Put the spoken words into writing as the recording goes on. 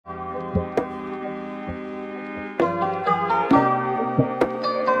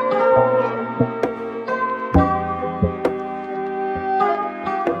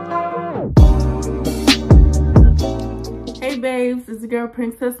girl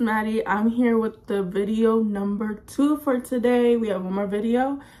Prinxess.Maddie. I'm here with the video number 2 for today. We have one more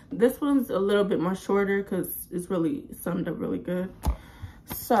video. This one's a little bit more shorter because it's really summed up really good.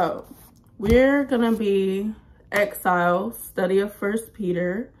 So we're gonna be Exiles, study of 1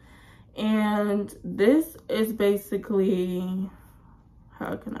 Peter, and this is basically,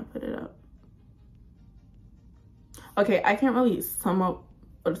 how can I put it up? Okay, I can't really sum up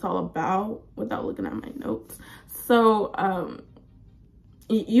what it's all about without looking at my notes. So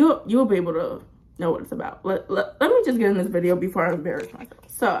you'll be able to know what it's about. Let me just get in this video before I embarrass myself.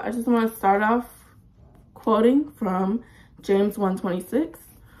 So I just want to start off quoting from James 1:26.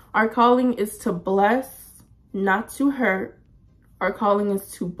 Our calling is to bless, not to hurt. Our calling is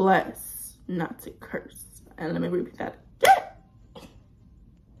to bless, not to curse. And let me repeat that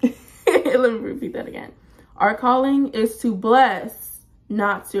again. Let me repeat that again. Our calling is to bless,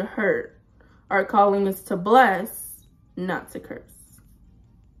 not to hurt. Our calling is to bless, not to curse.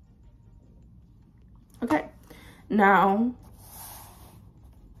 Okay, now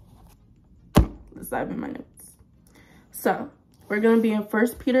let's dive in my notes. So we're going to be in 1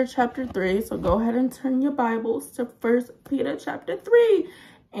 Peter chapter 3. So go ahead and turn your Bibles to 1 Peter chapter 3.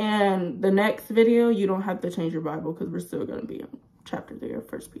 And the next video, you don't have to change your Bible because we're still going to be in chapter 3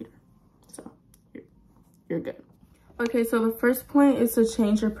 of 1 Peter. So you're good. Okay, so the first point is to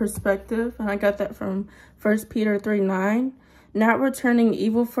change your perspective. And I got that from 1 Peter 3:9. Not returning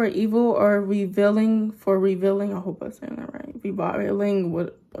evil for evil or revealing for revealing. I hope I'm saying that right. Reviling,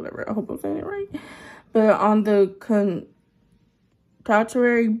 whatever. I hope I'm saying it right. But on the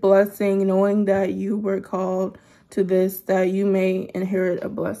contrary, blessing, knowing that you were called to this, that you may inherit a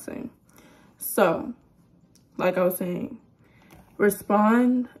blessing. So, like I was saying,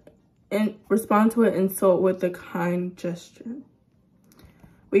 respond to an insult with a kind gesture.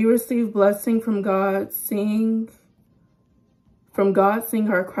 We receive blessing from God, seeing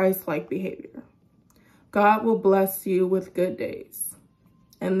our Christ-like behavior. God will bless you with good days.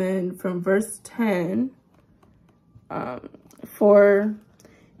 And then from verse 10, for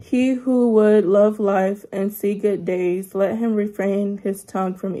he who would love life and see good days, let him refrain his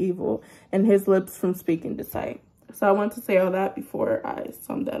tongue from evil and his lips from speaking deceit. So I want to say all that before I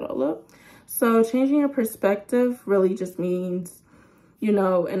sum that all up. So changing your perspective really just means, you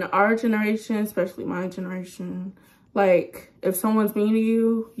know, in our generation, especially my generation, like if someone's mean to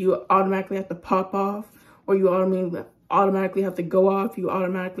you, you automatically have to pop off, or you automatically have to go off. You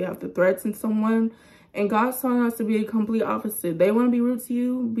automatically have to threaten someone. And God's telling us to be a complete opposite. They want to be rude to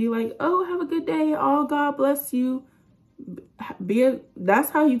you. Be like, oh, have a good day. Oh, God bless you. That's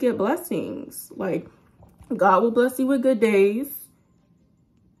how you get blessings. Like, God will bless you with good days.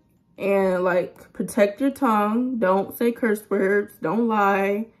 And like, protect your tongue. Don't say curse words. Don't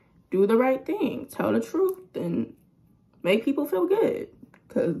lie. Do the right thing. Tell the truth and make people feel good.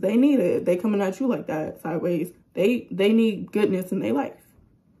 Because they need it. They coming at you like that sideways. They need goodness in their life.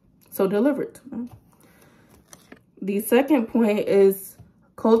 So deliver it to them. The second point is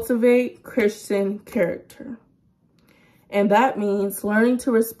cultivate Christian character. And that means learning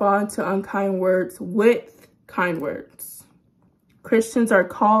to respond to unkind words with kind words. Christians are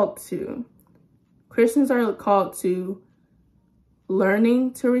called to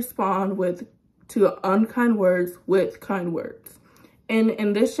learning to respond to unkind words with kind words. And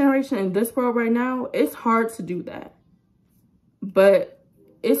in this generation, in this world right now, it's hard to do that. But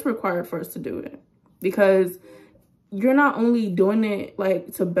it's required for us to do it. Because you're not only doing it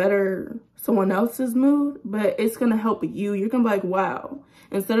like to better someone else's mood, but it's going to help you. You're going to be like, wow,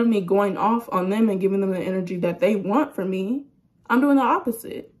 instead of me going off on them and giving them the energy that they want from me, I'm doing the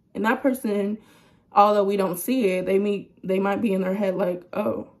opposite. And that person, although we don't see it, they might be in their head like,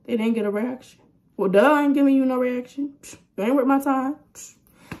 oh, they didn't get a reaction. Well, duh, I ain't giving you no reaction. You ain't worth my time.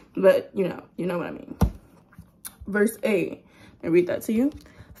 But you know what I mean. Verse 8, I read that to you.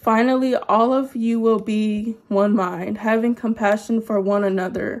 Finally, all of you will be one mind, having compassion for one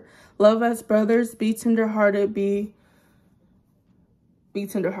another. Love as brothers, be tenderhearted, be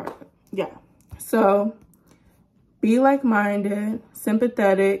tenderhearted. Yeah. So, be like-minded,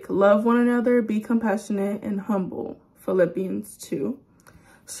 sympathetic, love one another, be compassionate, and humble. Philippians 2.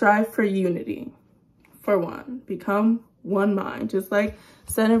 Strive for unity. For one, become one mind. Just like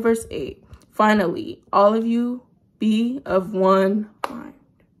said in verse 8. Finally, all of you be of one mind.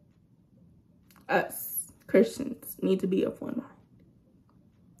 Us, Christians, need to be of one mind.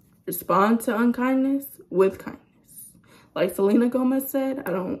 Respond to unkindness with kindness. Like Selena Gomez said,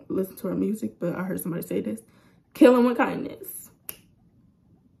 I don't listen to her music, but I heard somebody say this. Kill him with kindness.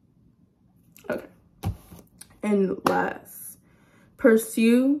 Okay. And last,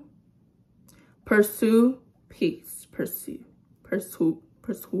 pursue peace. Pursue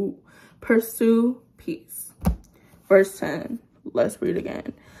pursue peace. Verse 10, let's read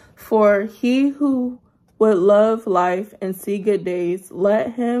again. For he who would love life and see good days,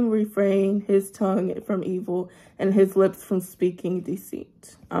 let him refrain his tongue from evil and his lips from speaking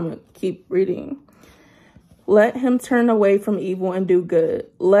deceit. I'm going to keep reading. Let him turn away from evil and do good.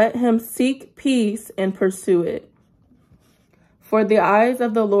 Let him seek peace and pursue it. For the eyes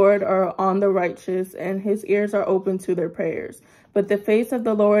of the Lord are on the righteous, and his ears are open to their prayers. But the face of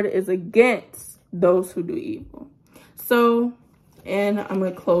the Lord is against those who do evil. So, and I'm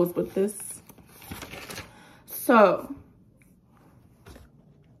going to close with this. So,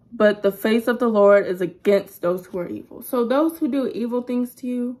 but the face of the Lord is against those who are evil. So those who do evil things to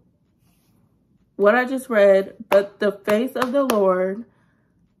you, what I just read, but the face of the Lord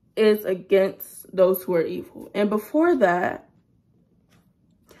is against those who are evil. And before that,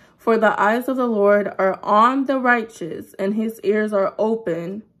 for the eyes of the Lord are on the righteous, and his ears are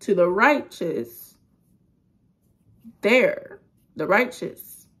open to the righteous. The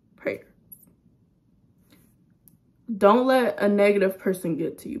righteous prayer. Don't let a negative person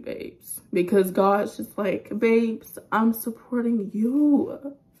get to you, babes. Because God's just like, babes, I'm supporting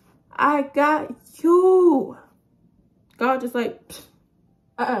you. I got you. God just like,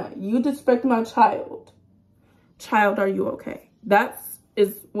 you disrespect my child. Child, are you okay?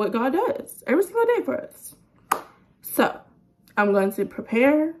 Is what God does every single day for us. So I'm going to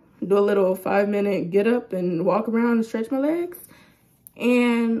prepare, do a little 5-minute get up and walk around and stretch my legs.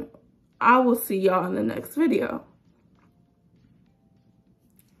 And I will see y'all in the next video.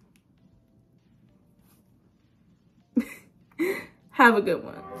 Have a good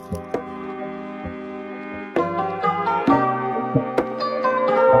one.